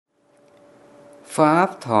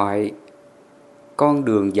Pháp thoại con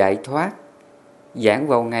đường giải thoát, giảng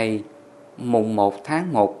vào ngày mùng 1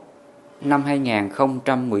 tháng 1 năm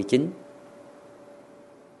 2019.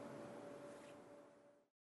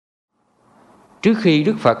 Trước khi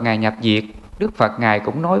Đức Phật Ngài nhập diệt, Đức Phật Ngài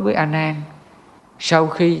cũng nói với A Nan: sau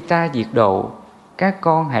khi ta diệt độ, các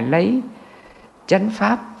con hãy lấy chánh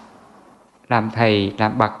pháp làm thầy,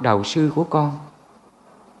 làm bậc đầu sư của con.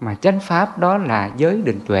 Mà chánh pháp đó là giới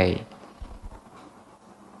định tuệ.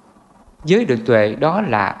 Giới định tuệ đó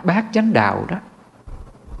là bát chánh đạo đó.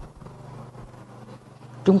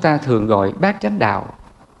 Chúng ta thường gọi bát chánh đạo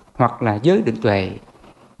hoặc là giới định tuệ.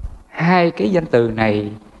 Hai cái danh từ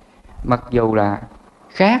này mặc dù là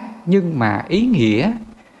khác nhưng mà ý nghĩa,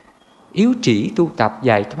 yếu chỉ tu tập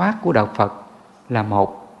giải thoát của đạo Phật là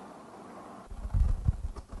một.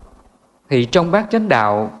 Thì trong bát chánh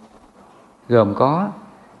đạo gồm có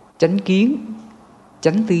chánh kiến,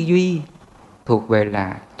 chánh tư duy thuộc về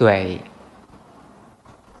là tuệ.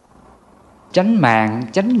 Chánh mạng,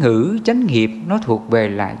 chánh ngữ, chánh nghiệp nó thuộc về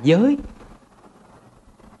là giới.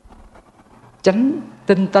 Chánh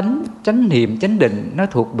tinh tấn, chánh niệm, chánh định nó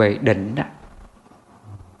thuộc về định đó.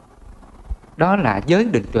 Đó là giới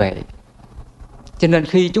định tuệ. Cho nên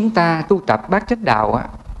khi chúng ta tu tập bát chánh đạo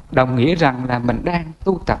đồng nghĩa rằng là mình đang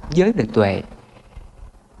tu tập giới định tuệ.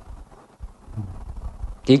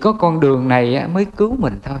 Chỉ có con đường này mới cứu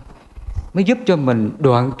mình thôi, mới giúp cho mình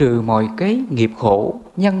đoạn trừ mọi cái nghiệp khổ,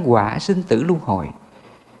 nhân quả, sinh tử luân hồi.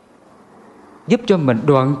 Giúp cho mình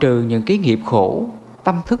đoạn trừ những cái nghiệp khổ,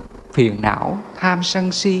 tâm thức, phiền não, tham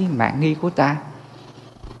sân si, mạn nghi của ta.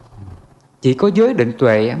 Chỉ có giới định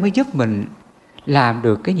tuệ mới giúp mình làm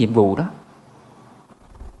được cái nhiệm vụ đó.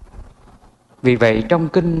 Vì vậy trong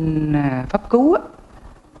kinh Pháp Cú,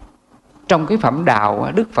 trong cái phẩm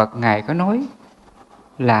đạo, Đức Phật Ngài có nói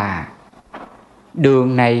là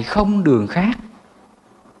đường này không đường khác,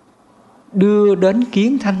 đưa đến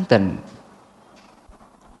kiến thanh tịnh.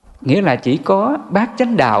 Nghĩa là chỉ có bát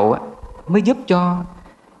chánh đạo mới giúp cho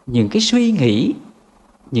những cái suy nghĩ,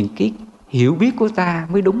 những cái hiểu biết của ta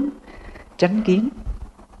mới đúng chánh kiến.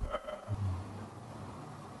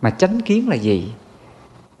 Mà chánh kiến là gì?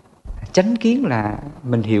 Chánh kiến là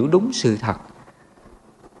mình hiểu đúng sự thật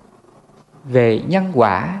về nhân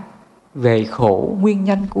quả, về khổ, nguyên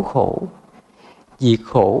nhân của khổ, diệt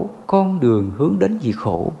khổ, con đường hướng đến diệt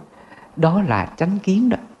khổ. Đó là chánh kiến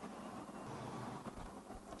đó.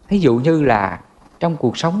 Ví dụ như là trong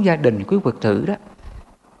cuộc sống gia đình quý Phật tử đó,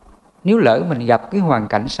 nếu lỡ mình gặp cái hoàn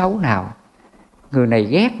cảnh xấu nào, người này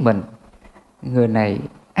ghét mình, người này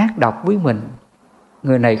ác độc với mình,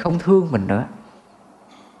 người này không thương mình nữa,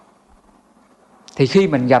 thì khi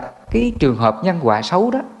mình gặp cái trường hợp nhân quả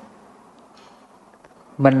xấu đó,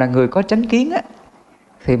 mình là người có chánh kiến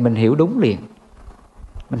thì mình hiểu đúng liền.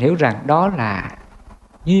 Mình hiểu rằng đó là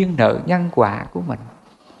duyên nợ nhân quả của mình.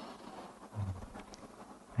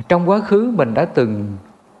 Trong quá khứ mình đã từng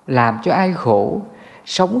làm cho ai khổ,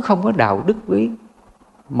 sống không có đạo đức với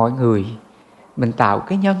mọi người, mình tạo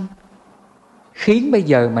cái nhân, khiến bây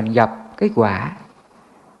giờ mình gặp cái quả.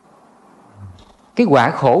 Cái quả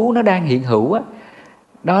khổ nó đang hiện hữu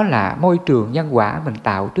đó là môi trường nhân quả mình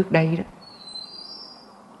tạo trước đây đó.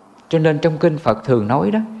 Cho nên trong kinh Phật thường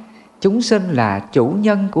nói đó, chúng sinh là chủ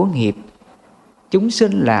nhân của nghiệp, chúng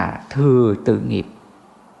sinh là thừa tự nghiệp.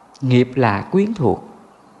 Nghiệp là quyến thuộc.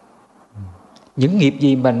 Những nghiệp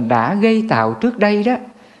gì mình đã gây tạo trước đây đó,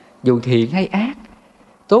 dù thiện hay ác,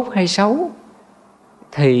 tốt hay xấu,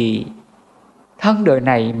 thì thân đời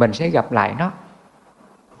này mình sẽ gặp lại nó.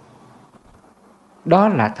 Đó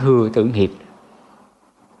là thừa tự nghiệp.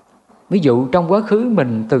 Ví dụ trong quá khứ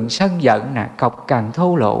mình từng sân giận, cọc cằn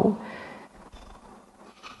thô lỗ.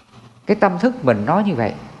 Cái tâm thức mình nó như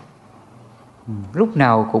vậy, lúc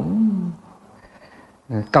nào cũng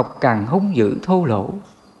cọc cằn, hung dữ, thô lỗ,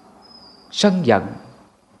 sân giận,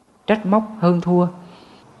 trách móc, hơn thua.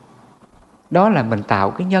 Đó là mình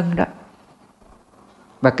tạo cái nhân đó.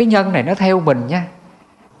 Và cái nhân này nó theo mình nha.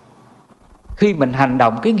 Khi mình hành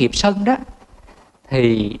động cái nghiệp sân đó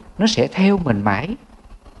thì nó sẽ theo mình mãi.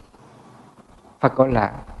 Phật gọi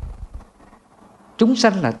là chúng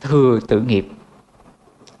sanh là thừa tự nghiệp.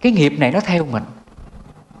 Cái nghiệp này nó theo mình.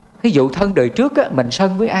 Ví dụ thân đời trước mình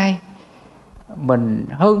sân với ai, mình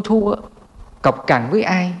hơn thua, cọc cằn với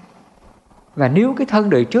ai, và nếu cái thân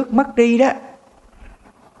đời trước mất đi đó,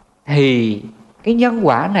 thì cái nhân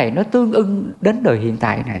quả này nó tương ưng đến đời hiện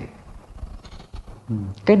tại này.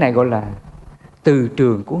 Cái này gọi là từ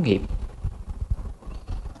trường của nghiệp.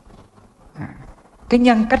 Cái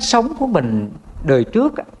nhân cách sống của mình đời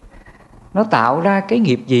trước nó tạo ra cái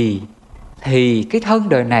nghiệp gì, thì cái thân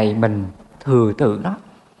đời này mình thừa tự nó.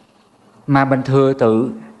 mà mình thừa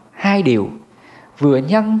tự hai điều, vừa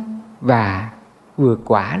nhân và vừa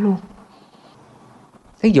quả luôn.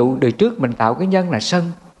 Thí dụ đời trước mình tạo cái nhân là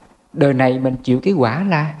sân, đời này mình chịu cái quả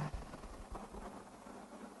là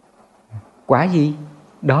quả gì?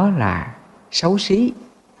 Đó là xấu xí.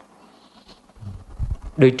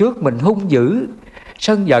 Đời trước mình hung dữ,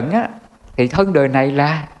 sân giận á, thì thân đời này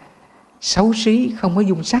là xấu xí, không có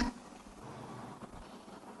dung sắc.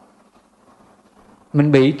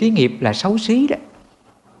 Mình bị cái nghiệp là xấu xí đó.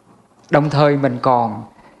 Đồng thời mình còn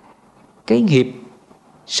cái nghiệp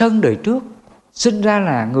sân đời trước, sinh ra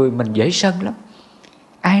là người mình dễ sân lắm.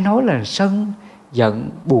 Ai nói là sân, giận,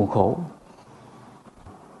 buồn khổ,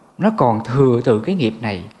 nó còn thừa tự cái nghiệp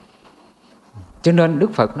này. Cho nên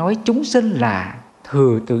Đức Phật nói chúng sinh là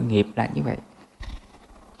thừa tự nghiệp là như vậy.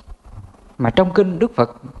 Mà trong kinh Đức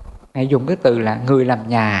Phật Ngài dùng cái từ là người làm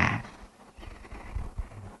nhà.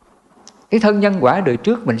 Cái thân nhân quả đời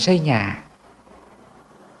trước mình xây nhà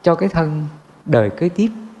cho cái thân đời kế tiếp.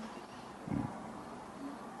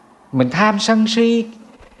 Mình tham sân si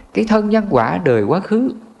cái thân nhân quả đời quá khứ,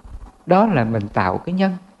 đó là mình tạo cái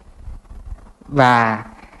nhân. Và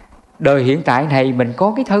đời hiện tại này mình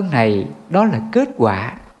có cái thân này, đó là kết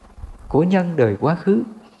quả của nhân đời quá khứ.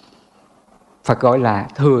 Phật gọi là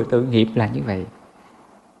thừa tự nghiệp là như vậy.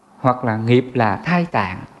 Hoặc là nghiệp là thai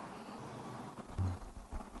tạng.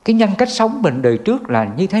 Cái nhân cách sống mình đời trước là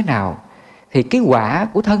như thế nào, thì cái quả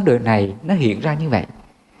của thân đời này nó hiện ra như vậy.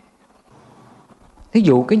 Thí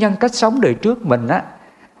dụ cái nhân cách sống đời trước mình á,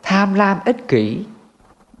 tham lam ích kỷ,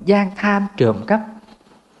 gian tham trộm cắp,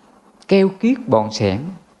 keo kiết bòn xẻn,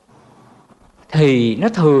 thì nó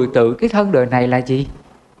thừa tự cái thân đời này là gì?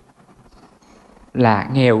 Là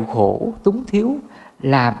nghèo khổ, túng thiếu,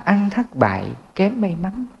 làm ăn thất bại, kém may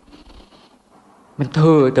mắn. Mình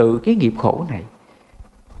thừa tự cái nghiệp khổ này.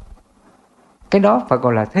 Cái đó phải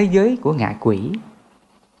gọi là thế giới của ngạ quỷ.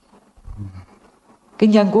 Cái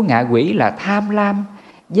nhân của ngạ quỷ là tham lam,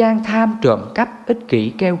 gian tham, trộm cắp, ích kỷ,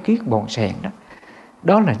 keo kiết, bòn xẻn đó.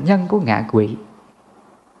 Đó là nhân của ngạ quỷ.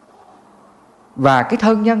 Và cái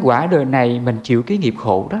thân nhân quả đời này mình chịu cái nghiệp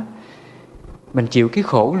khổ đó. Mình chịu cái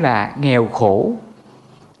khổ là nghèo khổ,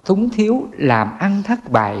 túng thiếu, làm ăn thất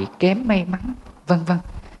bại, kém may mắn, vân vân.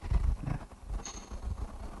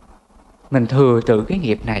 Mình thừa tự cái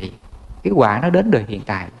nghiệp này, cái quả nó đến đời hiện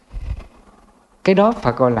tại. Cái đó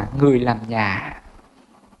phải gọi là người làm nhà.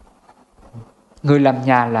 Người làm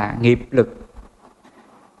nhà là nghiệp lực,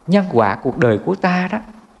 nhân quả cuộc đời của ta đó,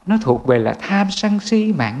 nó thuộc về là tham sân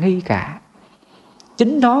si mạn nghi cả.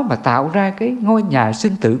 Chính nó mà tạo ra cái ngôi nhà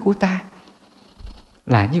sinh tử của ta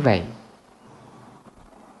là như vậy.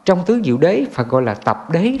 Trong tứ diệu đế phải gọi là tập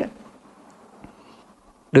đế đó.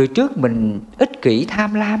 Đời trước mình ích kỷ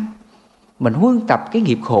tham lam, mình huân tập cái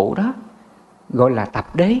nghiệp khổ đó, gọi là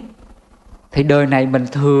tập đế. Thì đời này mình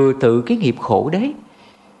thừa tự cái nghiệp khổ đế,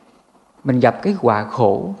 mình gặp cái quả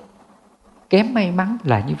khổ, kém may mắn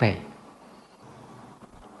là như vậy.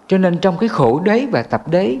 Cho nên trong cái khổ đế và tập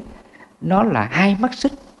đế, nó là hai mắt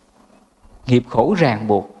xích, nghiệp khổ ràng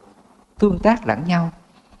buộc, tương tác lẫn nhau.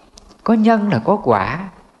 Có nhân là có quả,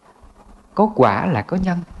 có quả là có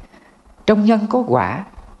nhân. Trong nhân có quả,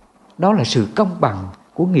 đó là sự công bằng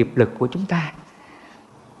của nghiệp lực của chúng ta.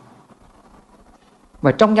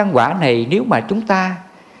 Mà trong nhân quả này, nếu mà chúng ta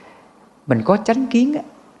mình có chánh kiến,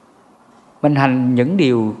 mình hành những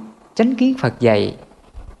điều chánh kiến Phật dạy,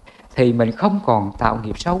 thì mình không còn tạo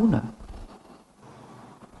nghiệp xấu nữa.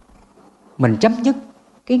 Mình chấm dứt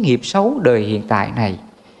cái nghiệp xấu đời hiện tại này,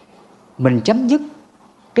 mình chấm dứt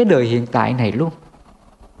cái đời hiện tại này luôn.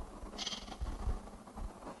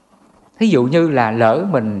 Thí dụ như là lỡ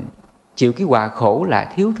mình chịu cái quả khổ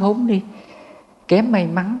là thiếu thốn đi, kém may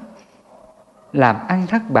mắn, làm ăn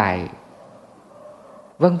thất bại,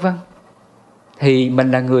 vân vân, thì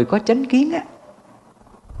mình là người có chánh kiến á,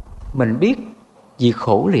 mình biết diệt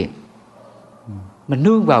khổ liền. Mình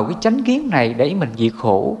nương vào cái chánh kiến này để mình diệt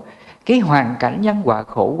khổ cái hoàn cảnh nhân quả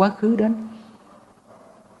khổ quá khứ đến.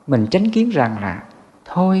 Mình chánh kiến rằng là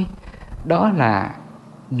thôi, đó là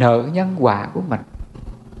nợ nhân quả của mình.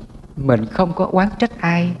 Mình không có oán trách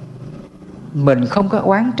ai, mình không có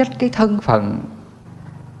oán trách cái thân phận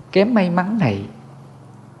kém may mắn này.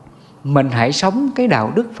 Mình hãy sống cái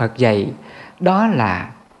đạo đức Phật dạy, đó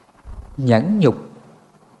là nhẫn nhục,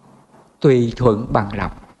 tùy thuận bằng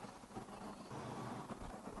lòng.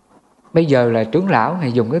 Bây giờ là trưởng lão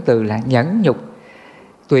Ngài dùng cái từ là nhẫn nhục,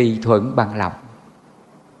 tùy thuận bằng lòng.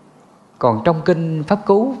 Còn trong kinh Pháp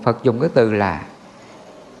Cú, Phật dùng cái từ là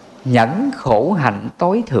nhẫn khổ hạnh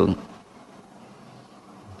tối thượng.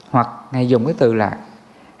 Hoặc Ngài dùng cái từ là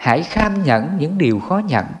hãy kham nhẫn những điều khó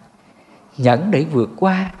nhẫn, nhẫn để vượt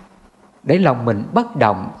qua, để lòng mình bất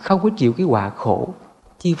động, không có chịu cái họa khổ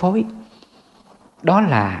chi phối. Đó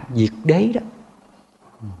là diệt đế đó.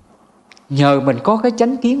 Nhờ mình có cái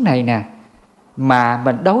chánh kiến này nè, mà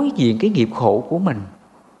mình đối diện cái nghiệp khổ của mình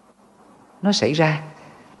nó xảy ra,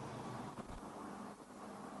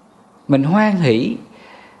 mình hoan hỷ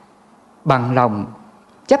bằng lòng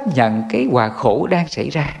chấp nhận cái họa khổ đang xảy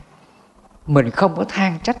ra. Mình không có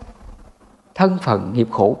than trách thân phận nghiệp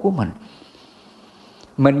khổ của mình.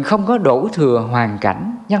 Mình không có đổ thừa hoàn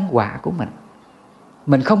cảnh nhân quả của mình.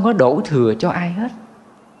 Mình không có đổ thừa cho ai hết.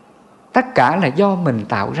 Tất cả là do mình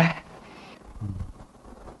tạo ra.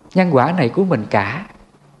 Nhân quả này của mình cả.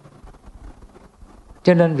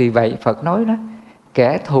 Cho nên vì vậy Phật nói đó,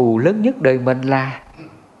 kẻ thù lớn nhất đời mình là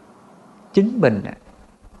chính mình.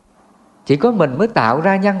 Chỉ có mình mới tạo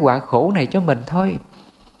ra nhân quả khổ này cho mình thôi.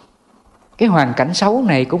 Cái hoàn cảnh xấu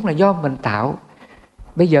này cũng là do mình tạo.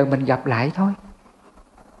 Bây giờ mình gặp lại thôi.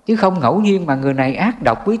 Chứ không ngẫu nhiên mà người này ác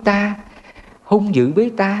độc với ta, hung dữ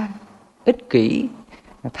với ta, ích kỷ,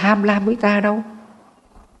 tham lam với ta đâu.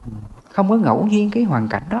 Không có ngẫu nhiên cái hoàn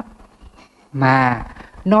cảnh đó, mà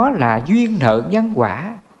nó là duyên nợ nhân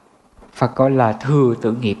quả. Phật gọi là thừa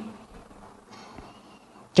tự nghiệp.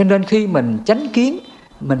 Cho nên khi mình chánh kiến,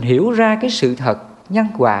 mình hiểu ra cái sự thật nhân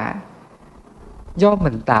quả do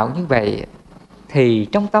mình tạo như vậy, thì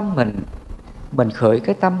trong tâm mình khởi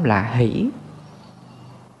cái tâm là hỷ.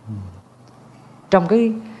 Trong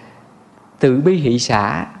cái từ bi hỷ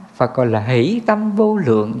xả, Phật gọi là hỷ tâm vô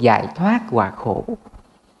lượng giải thoát họa khổ.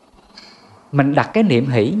 Mình đặt cái niệm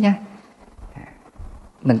hỷ nha,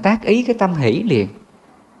 mình tác ý cái tâm hỷ liền.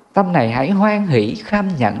 Tâm này hãy hoan hỷ, kham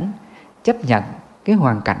nhẫn, chấp nhận cái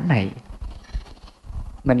hoàn cảnh này.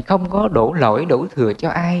 Mình không có đổ lỗi, đổ thừa cho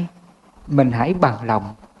ai. Mình hãy bằng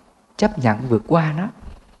lòng chấp nhận vượt qua nó.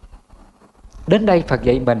 Đến đây Phật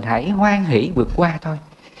dạy mình hãy hoan hỷ vượt qua thôi,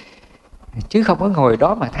 chứ không có ngồi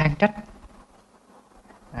đó mà than trách.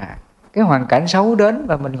 Cái hoàn cảnh xấu đến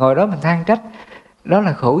mà mình ngồi đó mình than trách, đó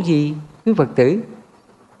là khổ gì quý Phật tử?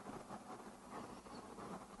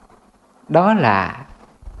 Đó là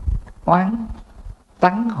oán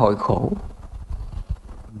tắng hội khổ.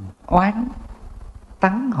 Oán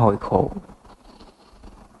tắng hội khổ.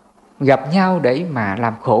 Gặp nhau để mà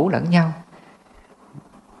làm khổ lẫn nhau.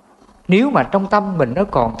 Nếu mà trong tâm mình nó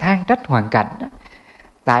còn than trách hoàn cảnh đó,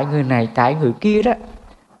 tại người này, tại người kia đó,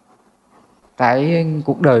 tại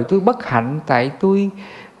cuộc đời tôi bất hạnh, tại tôi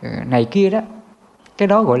này kia đó, cái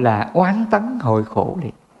đó gọi là oán tắng hội khổ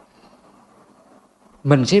liền.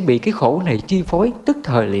 Mình sẽ bị cái khổ này chi phối tức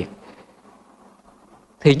thời liền.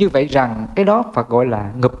 Thì như vậy rằng cái đó Phật gọi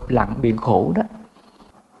là ngụp lặng biển khổ đó.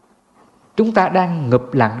 Chúng ta đang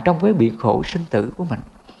ngụp lặng trong cái biển khổ sinh tử của mình.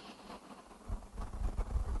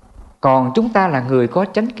 Còn chúng ta là người có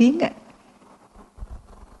chánh kiến á,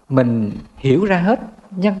 mình hiểu ra hết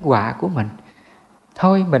nhân quả của mình.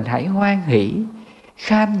 Thôi mình hãy hoan hỷ,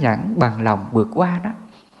 kham nhẫn bằng lòng vượt qua đó.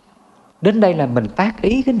 Đến đây là mình tác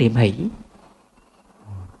ý cái niệm hỷ.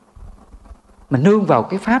 Mình nương vào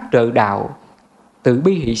cái pháp trợ đạo từ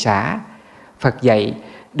bi hỷ xả Phật dạy,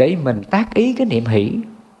 để mình tác ý cái niệm hỷ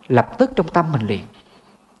lập tức trong tâm mình liền.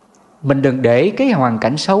 Mình đừng để cái hoàn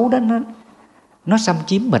cảnh xấu đó nó xâm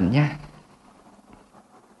chiếm mình nha.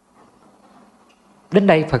 Đến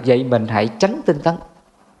đây Phật dạy mình hãy tránh tinh tấn.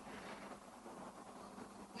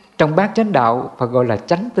 Trong bát chánh đạo Phật gọi là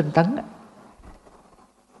tránh tinh tấn.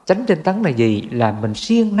 Tránh tinh tấn là gì? Là mình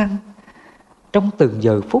siêng năng trong từng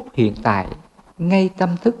giờ phút hiện tại, ngay tâm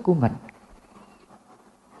thức của mình.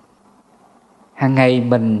 Hàng ngày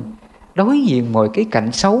mình đối diện mọi cái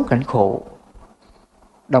cảnh xấu, cảnh khổ,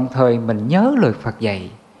 đồng thời mình nhớ lời Phật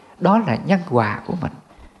dạy, đó là nhân quả của mình.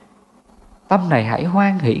 Tâm này hãy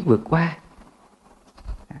hoan hỷ vượt qua.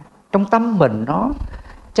 Trong tâm mình nó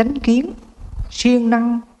chánh kiến, siêng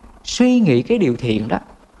năng suy nghĩ cái điều thiện đó,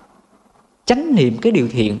 chánh niệm cái điều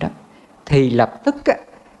thiện đó, thì lập tức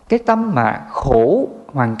cái tâm mà khổ,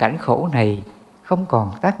 hoàn cảnh khổ này không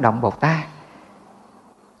còn tác động vào ta.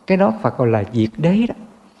 Cái đó Phật gọi là diệt đế đó.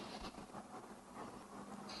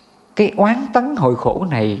 Cái oán tấn hội khổ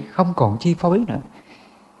này không còn chi phối nữa.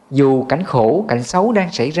 Dù cảnh khổ, cảnh xấu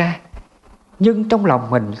đang xảy ra, nhưng trong lòng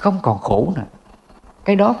mình không còn khổ nữa.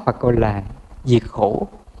 Cái đó Phật gọi là diệt khổ.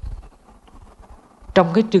 Trong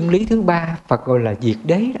cái chân lý thứ ba Phật gọi là diệt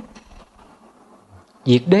đế đó.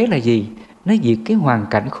 Diệt đế là gì? Nó diệt cái hoàn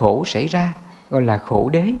cảnh khổ xảy ra, gọi là khổ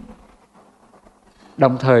đế.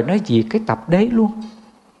 Đồng thời nó diệt cái tập đế luôn.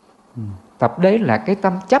 Tập đế là cái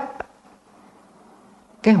tâm chấp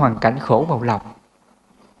cái hoàn cảnh khổ vào lòng.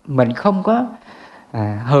 Mình không có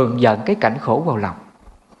hờn giận cái cảnh khổ vào lòng.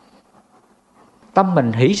 Tâm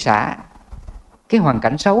mình hỷ xả cái hoàn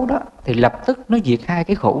cảnh xấu đó thì lập tức nó diệt hai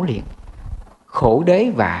cái khổ liền. Khổ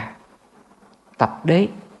đế và tập đế.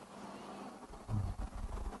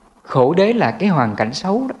 Khổ đế là cái hoàn cảnh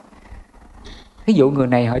xấu đó. Ví dụ người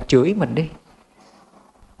này họ chửi mình đi,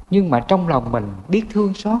 nhưng mà trong lòng mình biết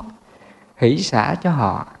thương xót, hỷ xả cho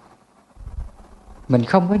họ, mình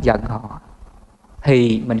không có giận họ,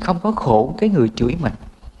 thì mình không có khổ cái người chửi mình.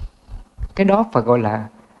 Cái đó phải gọi là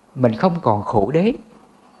mình không còn khổ đế.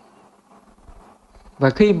 Và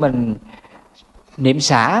khi mình niệm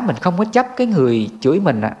xả, mình không có chấp cái người chửi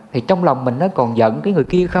mình thì trong lòng mình nó còn giận cái người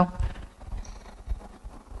kia không?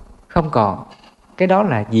 Không còn. Cái đó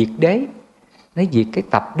là diệt đế, nó diệt cái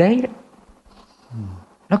tập đế đó.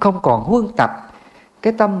 Nó không còn huân tập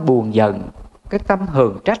cái tâm buồn giận, cái tâm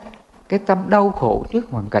hờn trách, cái tâm đau khổ trước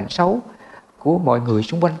hoàn cảnh xấu của mọi người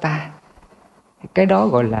xung quanh ta. Cái đó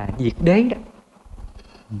gọi là diệt đế đó.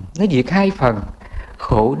 Nó diệt hai phần,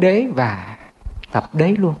 khổ đế và tập đế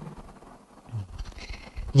luôn.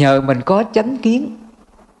 Nhờ mình có chánh kiến,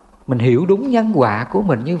 mình hiểu đúng nhân quả của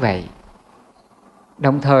mình như vậy,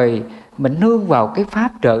 đồng thời mình nương vào cái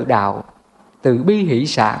pháp trợ đạo từ bi hỷ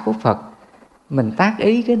xả của Phật, mình tác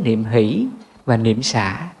ý cái niệm hỷ và niệm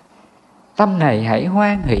xả. Tâm này hãy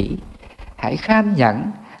hoan hỷ, hãy kham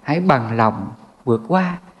nhẫn, hãy bằng lòng vượt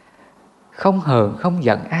qua, không hờn không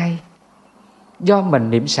giận ai. Do mình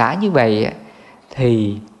niệm xả như vậy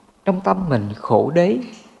thì trong tâm mình khổ đế,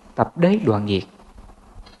 tập đế đoạn diệt.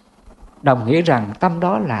 Đồng nghĩa rằng tâm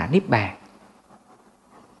đó là Niết Bàn.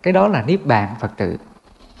 Cái đó là Niết Bàn Phật tử.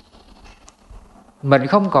 Mình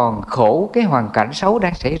không còn khổ cái hoàn cảnh xấu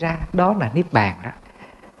đang xảy ra, đó là Niết Bàn đó.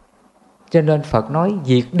 Cho nên Phật nói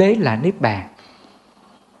diệt đế là Niết Bàn.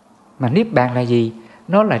 Mà Niết Bàn là gì?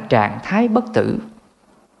 Nó là trạng thái bất tử,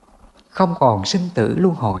 không còn sinh tử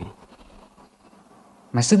luân hồi.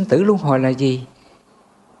 Mà sinh tử luân hồi là gì?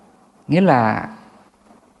 Nghĩa là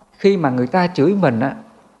khi mà người ta chửi mình á,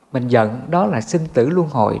 mình giận, đó là sinh tử luân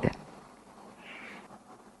hồi đó.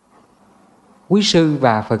 Quý sư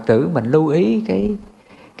và Phật tử mình lưu ý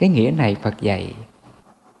cái nghĩa này Phật dạy.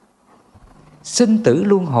 Sinh tử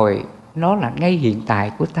luân hồi nó là ngay hiện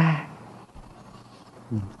tại của ta.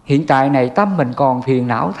 Hiện tại này tâm mình còn phiền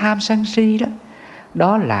não tham sân si đó,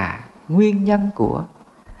 đó là nguyên nhân của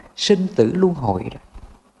sinh tử luân hồi đó.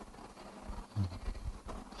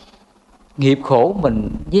 Nghiệp khổ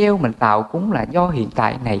mình gieo, mình tạo cũng là do hiện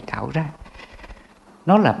tại này tạo ra.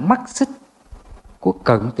 Nó là mắc xích của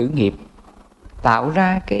cận tử nghiệp, tạo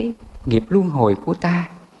ra cái nghiệp luân hồi của ta.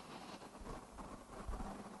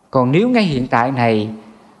 Còn nếu ngay hiện tại này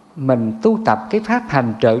mình tu tập cái pháp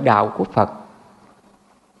hành trợ đạo của Phật,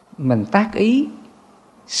 mình tác ý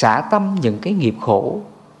xả tâm những cái nghiệp khổ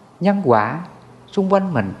nhân quả xung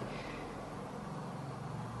quanh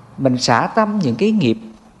mình xả tâm những cái nghiệp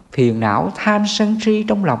phiền não tham sân si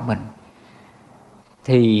trong lòng mình,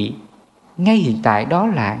 thì ngay hiện tại đó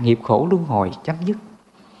là nghiệp khổ luân hồi chấm dứt.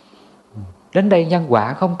 Đến đây nhân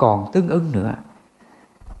quả không còn tương ưng nữa.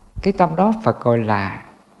 Cái tâm đó Phật gọi là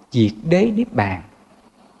diệt đế Niết Bàn.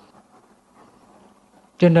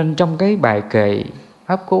 Cho nên trong cái bài kệ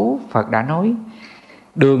Pháp Cú, Phật đã nói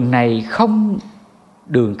đường này không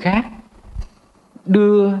đường khác,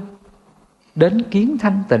 đưa đến kiến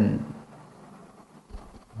thanh tịnh.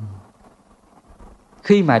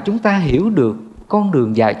 Khi mà chúng ta hiểu được con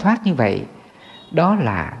đường giải thoát như vậy, đó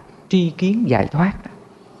là tri kiến giải thoát.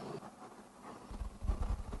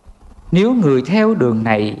 Nếu người theo đường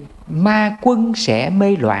này, ma quân sẽ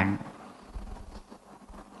mê loạn.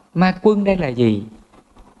 Ma quân đây là gì?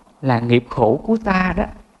 Là nghiệp khổ của ta đó.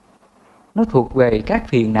 Nó thuộc về các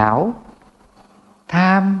phiền não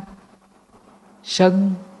tham,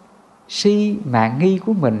 sân, si, mạn nghi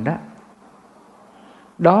của mình đó.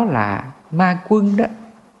 Đó là ma quân đó.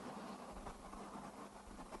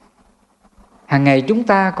 Hàng ngày chúng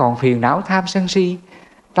ta còn phiền não tham sân si,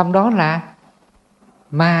 tâm đó là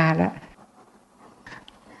ma đó.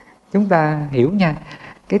 Chúng ta hiểu nha,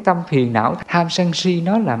 cái tâm phiền não tham sân si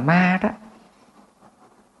nó là ma đó.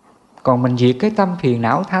 Còn mình diệt cái tâm phiền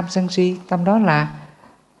não tham sân si, tâm đó là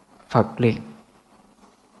Phật liền.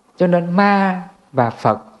 Cho nên ma và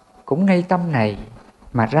Phật cũng ngay tâm này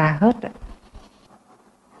mà ra hết.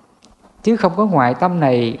 Chứ không có ngoài tâm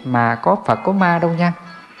này mà có Phật có ma đâu nha.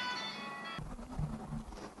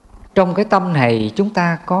 Trong cái tâm này chúng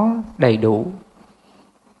ta có đầy đủ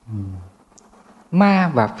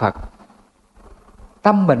ma và Phật.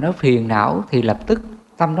 Tâm mình nó phiền não thì lập tức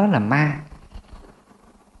tâm đó là ma.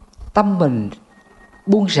 Tâm mình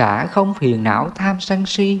buông xả không phiền não tham sân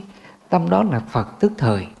si, tâm đó là Phật tức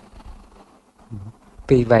thời.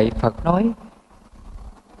 Vì vậy Phật nói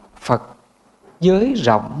Phật giới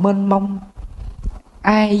rộng mênh mông,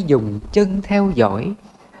 ai dùng chân theo dõi,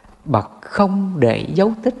 bậc không để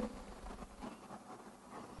dấu tích.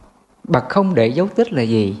 Bậc không để dấu tích là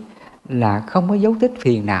gì? Là không có dấu tích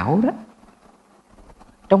phiền não đó.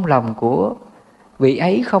 Trong lòng của vị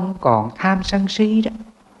ấy không còn tham sân si đó.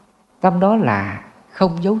 Tâm đó là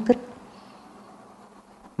không dấu tích.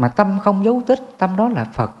 Mà tâm không dấu tích, tâm đó là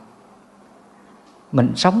Phật.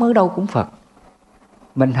 Mình sống ở đâu cũng Phật.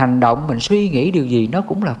 Mình hành động, mình suy nghĩ điều gì nó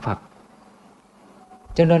cũng là Phật.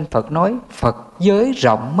 Cho nên Phật nói Phật giới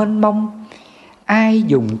rộng mênh mông, ai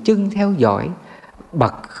dùng chân theo dõi,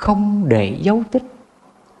 bậc không để dấu tích.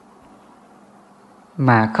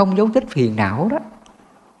 Mà không dấu tích phiền não đó.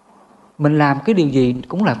 Mình làm cái điều gì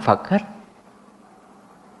cũng là Phật hết.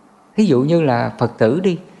 Thí dụ như là Phật tử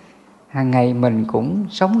đi, hàng ngày mình cũng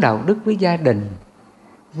sống đạo đức với gia đình,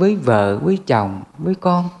 với vợ, với chồng, với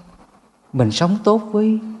con. Mình sống tốt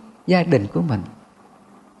với gia đình của mình.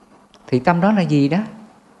 Thì tâm đó là gì đó?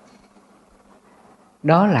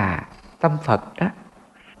 Đó là tâm Phật đó.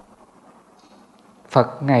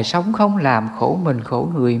 Phật Ngài sống không làm khổ mình khổ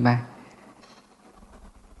người mà.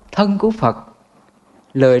 Thân của Phật,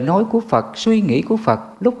 lời nói của Phật, suy nghĩ của Phật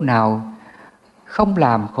lúc nào không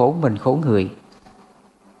làm khổ mình khổ người.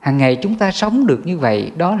 Hàng ngày chúng ta sống được như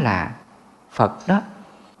vậy, đó là Phật đó.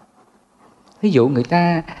 Ví dụ người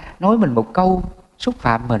ta nói mình một câu xúc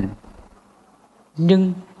phạm mình,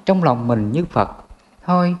 nhưng trong lòng mình như Phật,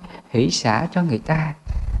 thôi hỷ xả cho người ta,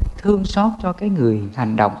 thương xót cho cái người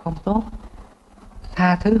hành động không tốt,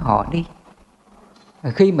 tha thứ họ đi.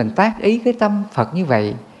 Khi mình tác ý cái tâm Phật như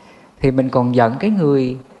vậy, thì mình còn giận cái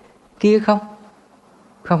người kia không?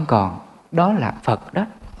 Không còn. Đó là Phật đó.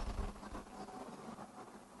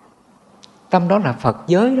 Tâm đó là Phật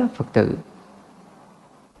giới đó, Phật tử.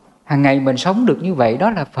 Hàng ngày mình sống được như vậy, đó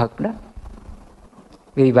là Phật đó.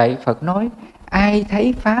 Vì vậy Phật nói ai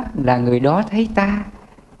thấy Pháp là người đó thấy ta,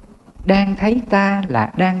 đang thấy ta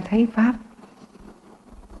là đang thấy Pháp.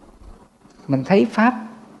 Mình thấy Pháp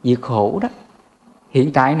diệt khổ đó.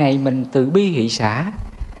 Hiện tại này mình từ bi hỷ xả,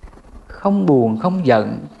 không buồn, không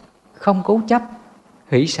giận, không cố chấp,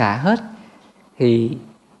 hỷ xả hết, thì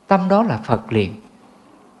tâm đó là Phật liền.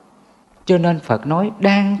 Cho nên Phật nói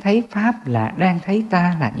đang thấy Pháp là đang thấy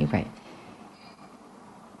ta là như vậy.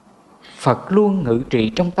 Phật luôn ngự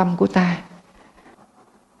trị trong tâm của ta.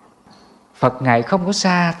 Phật Ngài không có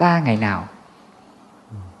xa ta ngày nào.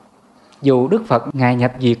 Dù Đức Phật Ngài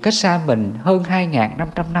nhập diệt cách xa mình hơn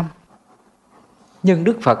 2.500 năm, nhưng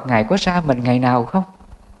Đức Phật Ngài có xa mình ngày nào không?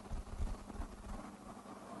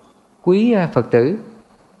 Quý Phật tử,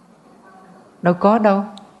 đâu có đâu,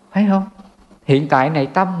 phải không? Hiện tại này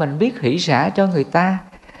tâm mình biết hỷ xả cho người ta,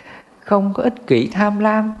 không có ích kỷ tham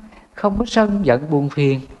lam, không có sân giận buồn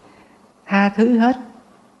phiền, tha thứ hết,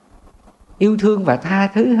 yêu thương và tha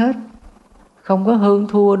thứ hết, không có hơn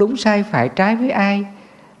thua đúng sai phải trái với ai,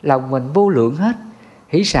 lòng mình vô lượng hết,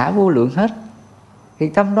 hỷ xả vô lượng hết, thì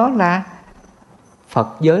tâm đó là Phật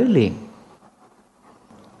giới liền.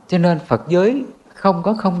 Cho nên Phật giới không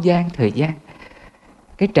có không gian thời gian.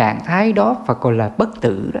 Cái trạng thái đó Phật gọi là bất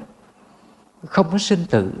tử đó, không có sinh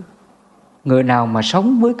tử. Người nào mà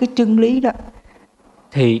sống với cái chân lý đó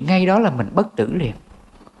thì ngay đó là mình bất tử liền.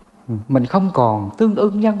 Mình không còn tương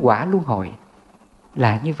ưng nhân quả luân hồi,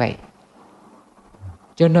 là như vậy.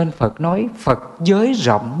 Cho nên Phật nói Phật giới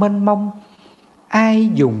rộng mênh mông,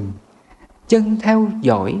 ai dùng chân theo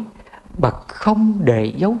dõi, bậc không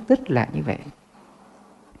để dấu tích, là như vậy.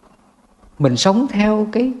 Mình sống theo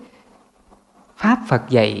cái Pháp Phật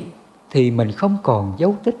dạy thì mình không còn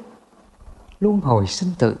dấu tích luân hồi sinh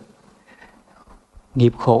tử,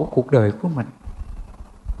 nghiệp khổ cuộc đời của mình.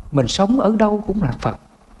 Mình sống ở đâu cũng là Phật.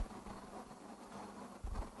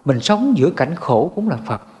 Mình sống giữa cảnh khổ cũng là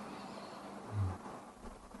Phật.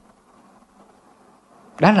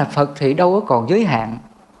 Đã là Phật thì đâu có còn giới hạn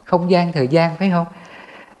không gian thời gian, phải không?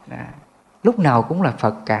 Lúc nào cũng là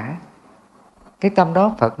Phật cả. Cái tâm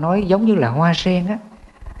đó Phật nói giống như là hoa sen á.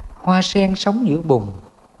 Hoa sen sống giữa bùn,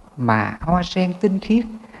 mà hoa sen tinh khiết,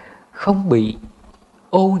 không bị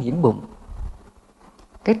ô nhiễm bùn.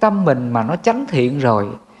 Cái tâm mình mà nó chánh thiện rồi,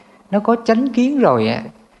 nó có chánh kiến rồi á,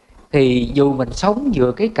 thì dù mình sống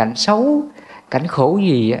giữa cái cảnh xấu, cảnh khổ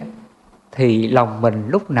gì á, thì lòng mình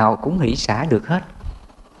lúc nào cũng hỷ xả được hết.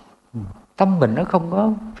 Tâm mình nó không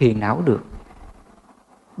có phiền não được,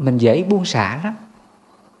 mình dễ buông xả lắm.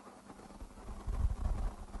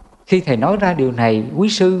 Khi Thầy nói ra điều này, quý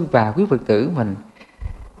sư và quý Phật tử mình,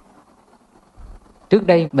 trước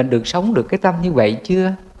đây mình được sống được cái tâm như vậy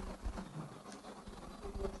chưa?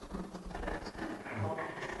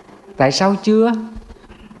 Tại sao chưa?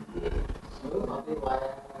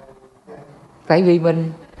 Tại vì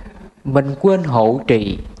mình mình quên hộ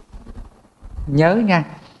trì. Nhớ nha,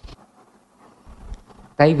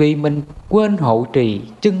 tại vì mình quên hộ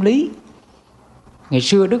trì chân lý. Ngày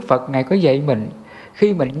xưa Đức Phật Ngài có dạy mình,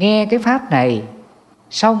 khi mình nghe cái pháp này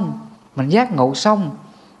xong, mình giác ngộ xong,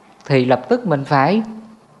 thì lập tức mình phải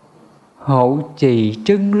hộ trì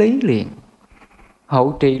chân lý liền.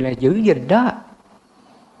 Hộ trì là giữ gìn đó.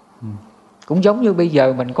 Cũng giống như bây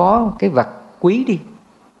giờ mình có cái vật quý đi,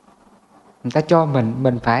 người ta cho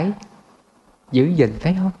mình phải giữ gìn,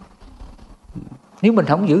 phải không? Nếu mình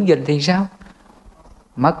không giữ gìn thì sao?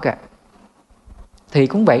 Mất à. Thì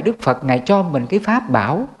cũng vậy, Đức Phật Ngài cho mình cái pháp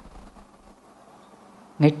bảo.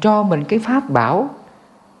 Ngài cho mình cái pháp bảo,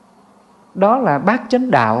 đó là bát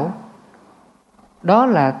chánh đạo, đó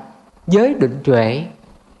là giới định tuệ.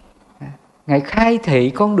 Ngài khai thị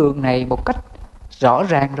con đường này một cách rõ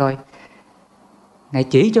ràng rồi. Ngài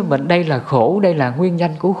chỉ cho mình đây là khổ, đây là nguyên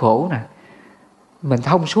nhân của khổ nè. Mình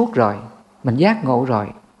thông suốt rồi, mình giác ngộ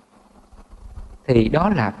rồi, thì đó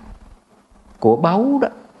là của báu đó.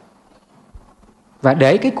 Và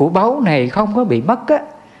để cái của báu này không có bị mất á,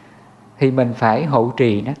 thì mình phải hộ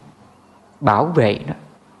trì nó, bảo vệ nó.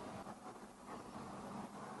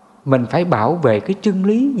 Mình phải bảo vệ cái chân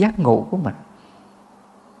lý giác ngộ của mình.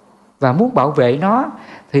 Và muốn bảo vệ nó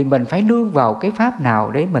thì mình phải nương vào cái pháp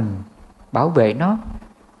nào để mình bảo vệ nó?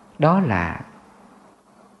 Đó là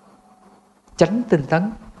chánh tinh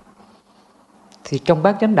tấn. Thì trong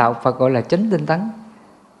bát chánh đạo Phật gọi là chánh tinh tấn,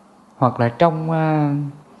 hoặc là trong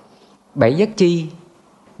bảy giác chi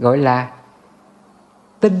gọi là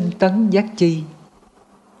tinh tấn giác chi.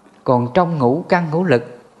 Còn trong ngũ căn ngũ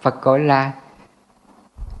lực Phật gọi là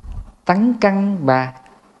tấn căn và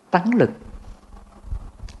tấn lực.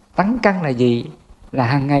 Tấn căn là gì? Là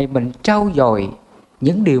hàng ngày mình trau dồi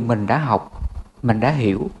những điều mình đã học, mình đã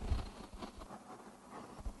hiểu.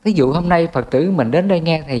 Ví dụ hôm nay Phật tử mình đến đây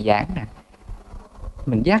nghe thầy giảng nè,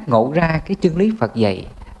 mình giác ngộ ra cái chân lý Phật dạy,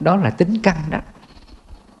 đó là tín căn đó.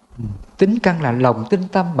 Tín căn là lòng tin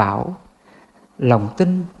Tam Bảo, lòng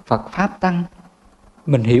tin Phật Pháp Tăng.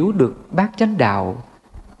 Mình hiểu được bát chánh đạo,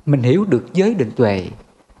 mình hiểu được giới định tuệ,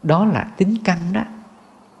 đó là tín căn đó.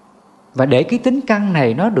 Và để cái tín căn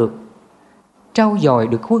này nó được trau dồi,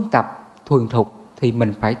 được huân tập, thuần thục, thì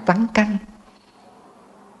mình phải tấn căn.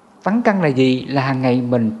 Tấn căn là gì? Là hàng ngày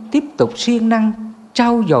mình tiếp tục siêng năng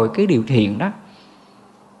trau dồi cái điều thiện đó.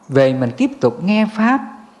 Về mình tiếp tục nghe Pháp,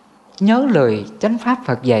 nhớ lời chánh Pháp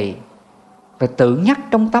Phật dạy, và tự nhắc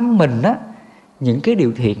trong tâm mình đó, những cái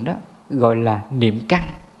điều thiện đó, gọi là niệm căn.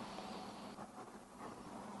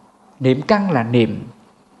 Niệm căn là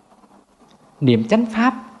niệm chánh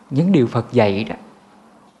Pháp, những điều Phật dạy đó.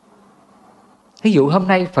 Ví dụ hôm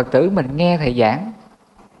nay Phật tử mình nghe thầy giảng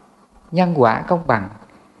nhân quả công bằng,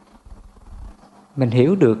 mình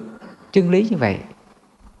hiểu được chân lý như vậy,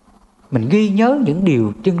 mình ghi nhớ những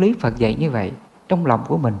điều chân lý Phật dạy như vậy trong lòng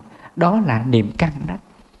của mình, đó là niệm căn đó.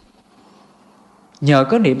 Nhờ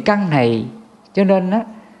có niệm căn này cho nên á,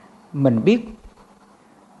 mình biết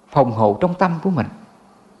phòng hộ trong tâm của mình.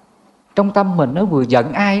 Trong tâm mình nó vừa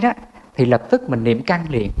giận ai đó thì lập tức mình niệm căn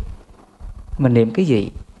liền. Mình niệm cái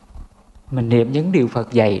gì? Mình niệm những điều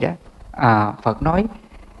Phật dạy đó. Phật nói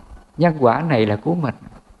nhân quả này là của mình,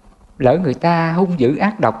 lỡ người ta hung dữ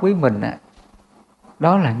ác độc với mình á,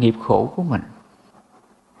 đó là nghiệp khổ của mình.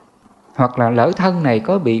 Hoặc là lỡ thân này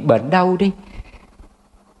có bị bệnh đau đi,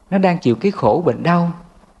 nó đang chịu cái khổ bệnh đau,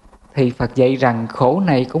 thì Phật dạy rằng khổ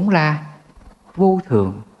này cũng là vô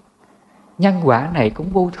thường, nhân quả này cũng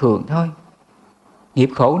vô thường thôi. Nghiệp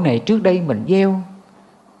khổ này trước đây mình gieo,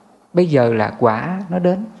 bây giờ là quả nó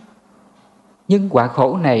đến. Nhưng quả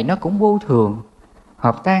khổ này nó cũng vô thường,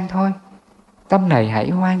 hợp tan thôi. Tâm này hãy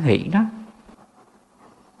hoan hỷ nó.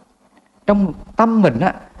 Trong tâm mình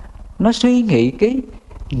á, nó suy nghĩ cái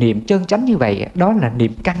niệm chân chánh như vậy, đó là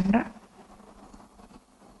niệm căn đó.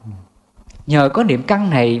 Nhờ có niệm căn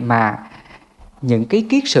này mà những cái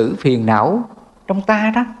kiết sử phiền não trong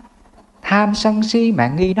ta đó, tham sân si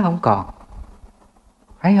mạn nghi nó không còn,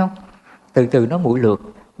 phải không? Từ từ nó nguội lược,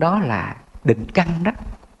 đó là định căn đó.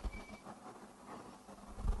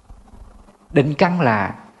 Định căn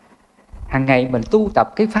là hàng ngày mình tu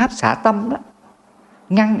tập cái pháp xả tâm đó,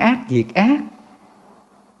 ngăn ác diệt ác.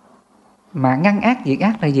 Mà ngăn ác diệt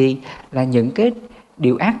ác là gì? Là những cái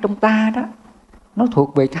điều ác trong ta đó, nó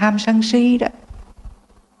thuộc về tham sân si đó.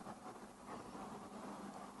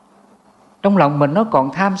 Trong lòng mình nó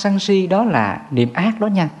còn tham sân si, đó là niệm ác đó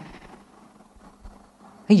nha.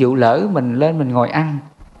 Ví dụ lỡ mình lên mình ngồi ăn,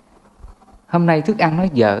 hôm nay thức ăn nó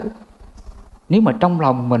dở, nếu mà trong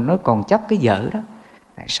lòng mình nó còn chấp cái dở đó,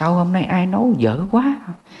 tại sao hôm nay ai nấu dở quá,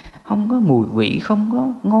 không có mùi vị, không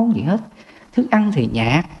có ngon gì hết, thức ăn thì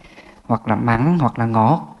nhạt, hoặc là mặn, hoặc là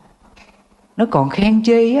ngọt, nó còn khen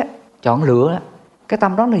chê á, chọn lựa cái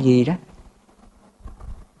tâm đó là gì đó.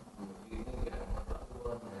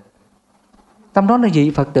 Tâm đó là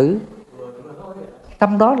gì Phật tử?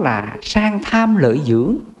 Tâm đó là sang tham lợi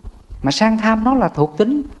dưỡng. Mà sang tham nó là thuộc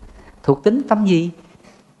tính tâm gì?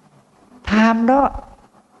 Tham đó.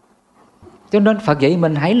 Cho nên Phật dạy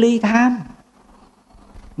mình hãy ly tham.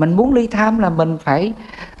 Mình muốn ly tham là mình phải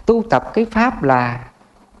tu tập cái pháp là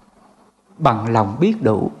bằng lòng biết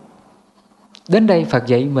đủ. Đến đây Phật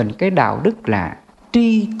dạy mình cái đạo đức là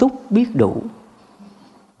tri túc biết đủ.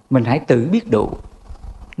 Mình hãy tự biết đủ.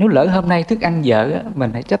 Nếu lỡ hôm nay thức ăn dở,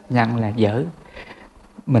 mình hãy chấp nhận là dở.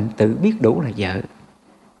 Mình tự biết đủ là dở.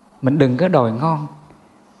 Mình đừng có đòi ngon.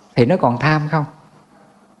 Thì nó còn tham không?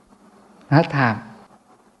 Hết tham.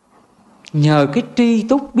 Nhờ cái tri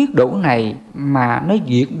túc biết đủ này mà nó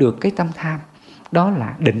diệt được cái tâm tham. Đó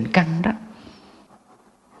là định căn đó.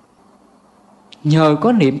 Nhờ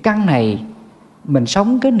có niệm căn này, mình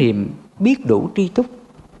sống cái niệm biết đủ tri túc.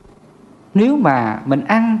 Nếu mà mình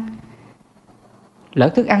ăn, lỡ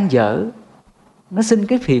thức ăn dở, nó sinh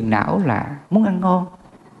cái phiền não là muốn ăn ngon,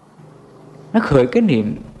 nó khởi cái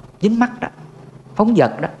niệm dính mắc đó, phóng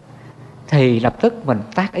dật đó, thì lập tức mình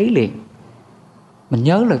tác ý liền. Mình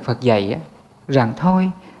nhớ lời Phật dạy á, rằng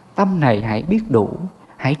thôi tâm này hãy biết đủ,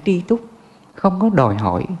 hãy tri túc, không có đòi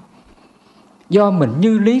hỏi. Do mình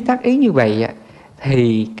như lý tác ý như vậy á,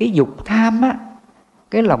 thì cái dục tham á,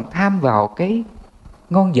 cái lòng tham vào cái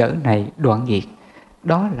ngon dở này đoạn diệt.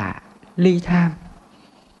 Đó là ly tham.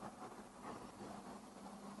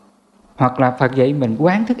 Hoặc là Phật dạy mình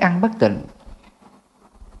quán thức ăn bất tịnh.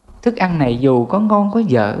 Thức ăn này dù có ngon có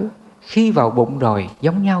dở, khi vào bụng rồi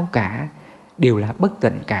giống nhau cả, đều là bất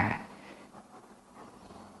tịnh cả.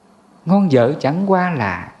 Ngon dở chẳng qua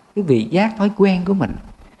là cái vị giác thói quen của mình.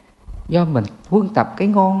 Do mình huân tập cái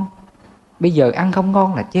ngon, bây giờ ăn không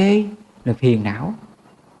ngon là chê, là phiền não.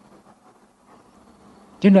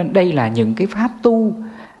 Cho nên đây là những cái pháp tu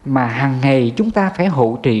mà hàng ngày chúng ta phải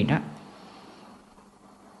hộ trì đó.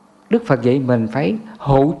 Đức Phật dạy mình phải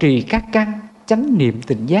hộ trì các căn, chánh niệm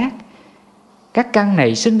tỉnh giác. Các căn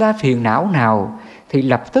này sinh ra phiền não nào thì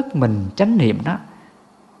lập tức mình chánh niệm nó,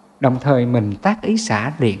 đồng thời mình tác ý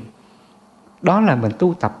xả liền. Đó là mình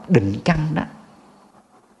tu tập định căn đó.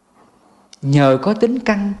 Nhờ có tính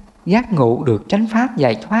căn giác ngộ được chánh pháp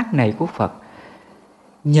giải thoát này của Phật.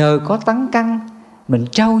 Nhờ có tánh căn mình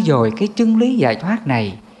trau dồi cái chân lý giải thoát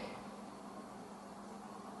này.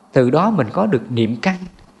 Từ đó mình có được niệm căn.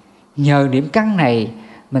 Nhờ niệm căn này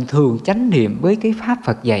mình thường chánh niệm với cái pháp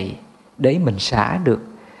Phật dạy, để mình xả được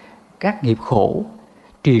các nghiệp khổ,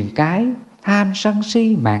 triền cái, tham sân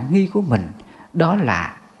si mạn nghi của mình. Đó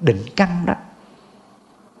là định căn đó.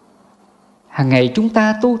 Hàng ngày chúng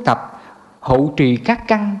ta tu tập hộ trì các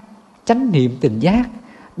căn, chánh niệm tỉnh giác.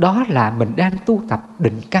 Đó là mình đang tu tập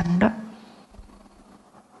định căn đó.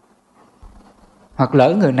 Hoặc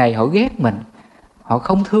lỡ người này họ ghét mình, họ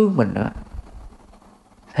không thương mình nữa,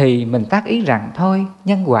 thì mình tác ý rằng thôi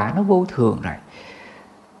nhân quả nó vô thường rồi,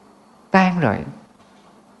 tan rồi.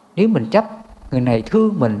 Nếu mình chấp người này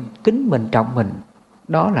thương mình, kính mình, trọng mình,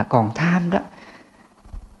 đó là còn tham đó.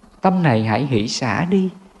 Tâm này hãy hỷ xả đi.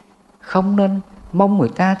 Không nên mong người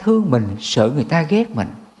ta thương mình, sợ người ta ghét mình.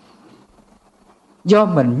 Do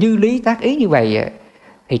mình như lý tác ý như vậy,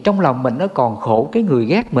 thì trong lòng mình nó còn khổ cái người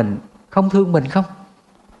ghét mình, không thương mình không?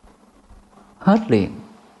 Hết liền.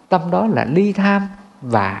 Tâm đó là ly tham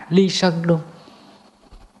và ly sân luôn.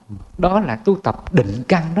 Đó là tu tập định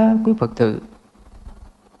căn đó quý Phật tử.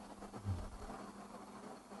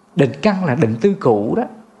 Định căn là định tư cụ đó.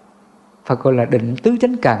 Phật gọi là định tứ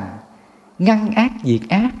chánh cần. Ngăn ác diệt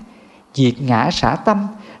ác, diệt ngã xả tâm,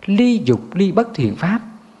 ly dục ly bất thiện pháp.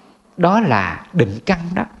 Đó là định căn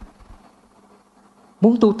đó.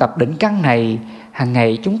 Muốn tu tập định căn này, hàng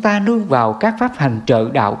ngày chúng ta nương vào các pháp hành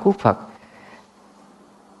trợ đạo của Phật.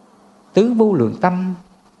 Tứ vô lượng tâm,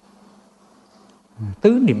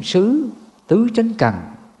 tứ niệm xứ, tứ chánh cần.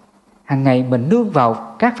 Hàng ngày mình nương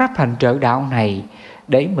vào các pháp hành trợ đạo này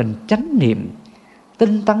để mình chánh niệm,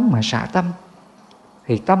 tinh tấn mà xả tâm,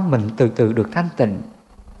 thì tâm mình từ từ được thanh tịnh.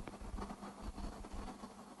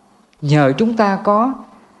 Nhờ chúng ta có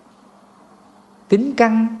tính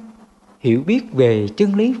căn, hiểu biết về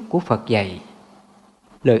chân lý của Phật dạy,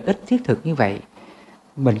 lợi ích thiết thực như vậy,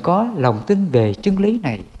 mình có lòng tin về chân lý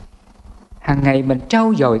này. Hàng ngày mình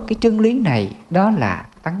trau dồi cái chân lý này, đó là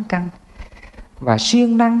tánh căn. Và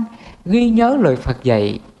siêng năng ghi nhớ lời Phật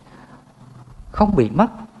dạy không bị mất,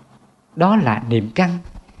 đó là niệm căn.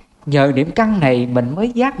 Nhờ niệm căn này mình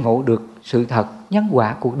mới giác ngộ được sự thật nhân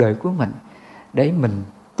quả cuộc đời của mình, để mình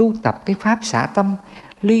tu tập cái pháp xả tâm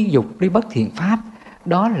ly dục, ly bất thiện pháp,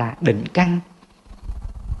 đó là định căn.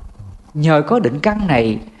 Nhờ có định căn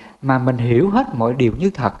này mà mình hiểu hết mọi điều như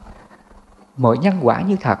thật, mọi nhân quả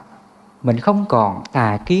như thật. Mình không còn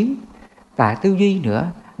tà kiến, tà tư duy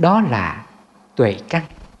nữa, đó là tuệ căn.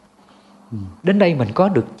 Đến đây mình có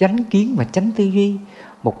được chánh kiến và chánh tư duy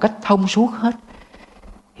một cách thông suốt hết,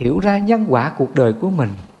 hiểu ra nhân quả cuộc đời của mình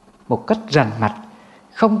một cách rành mạch,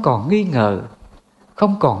 không còn nghi ngờ,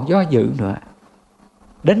 không còn do dự nữa.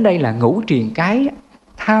 Đến đây là ngũ triền cái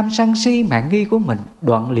tham sân si mạn nghi của mình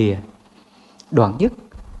đoạn lìa, đoạn dứt,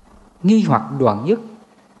 nghi hoặc đoạn dứt,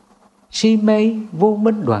 si mê vô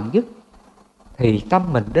minh đoạn dứt, thì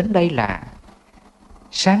tâm mình đến đây là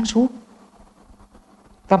sáng suốt.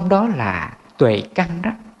 Tâm đó là tuệ căn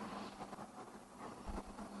đó.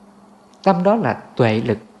 Tâm đó là tuệ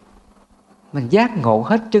lực. Mình giác ngộ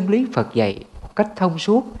hết chân lý Phật dạy một cách thông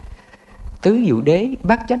suốt, tứ diệu đế,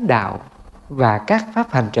 bát chánh đạo và các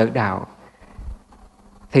pháp hành trợ đạo,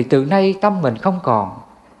 thì từ nay tâm mình không còn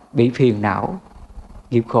bị phiền não,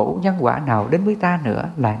 nghiệp khổ nhân quả nào đến với ta nữa,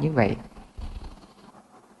 là như vậy.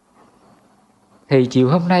 Thì chiều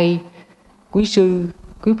hôm nay quý sư,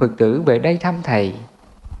 quý Phật tử về đây thăm thầy,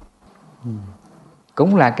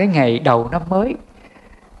 cũng là cái ngày đầu năm mới.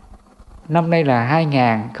 Năm nay là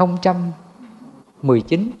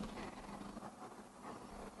 2019.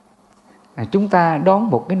 Chúng ta đón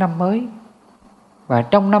một cái năm mới. Và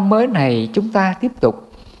trong năm mới này chúng ta tiếp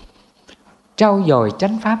tục trau dồi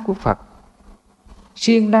chánh pháp của Phật,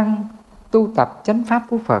 siêng năng tu tập chánh pháp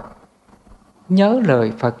của Phật, nhớ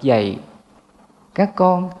lời Phật dạy. Các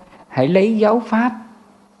con hãy lấy giáo pháp,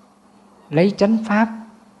 lấy chánh pháp,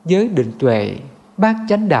 giới định tuệ, bát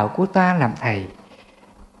chánh đạo của ta làm thầy.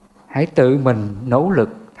 Hãy tự mình nỗ lực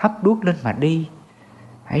thắp đuốc lên mà đi.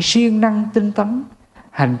 Hãy siêng năng tinh tấn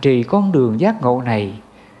hành trì con đường giác ngộ này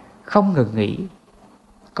không ngừng nghỉ.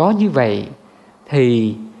 Có như vậy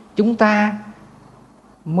thì chúng ta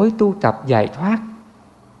mới tu tập giải thoát.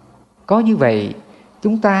 Có như vậy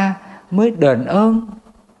chúng ta mới đền ơn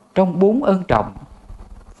trong 4 ơn trọng: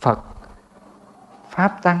 Phật,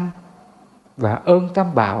 Pháp Tăng và ơn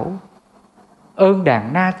Tam Bảo, ơn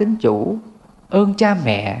đàn na tín chủ, ơn cha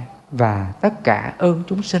mẹ và tất cả ơn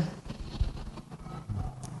chúng sinh.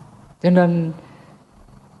 Cho nên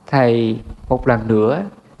thầy một lần nữa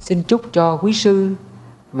xin chúc cho quý sư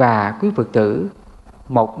và quý Phật tử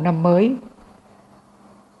một năm mới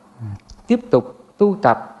tiếp tục tu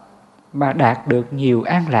tập mà đạt được nhiều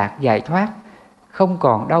an lạc giải thoát, không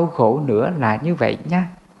còn đau khổ nữa, là như vậy nha.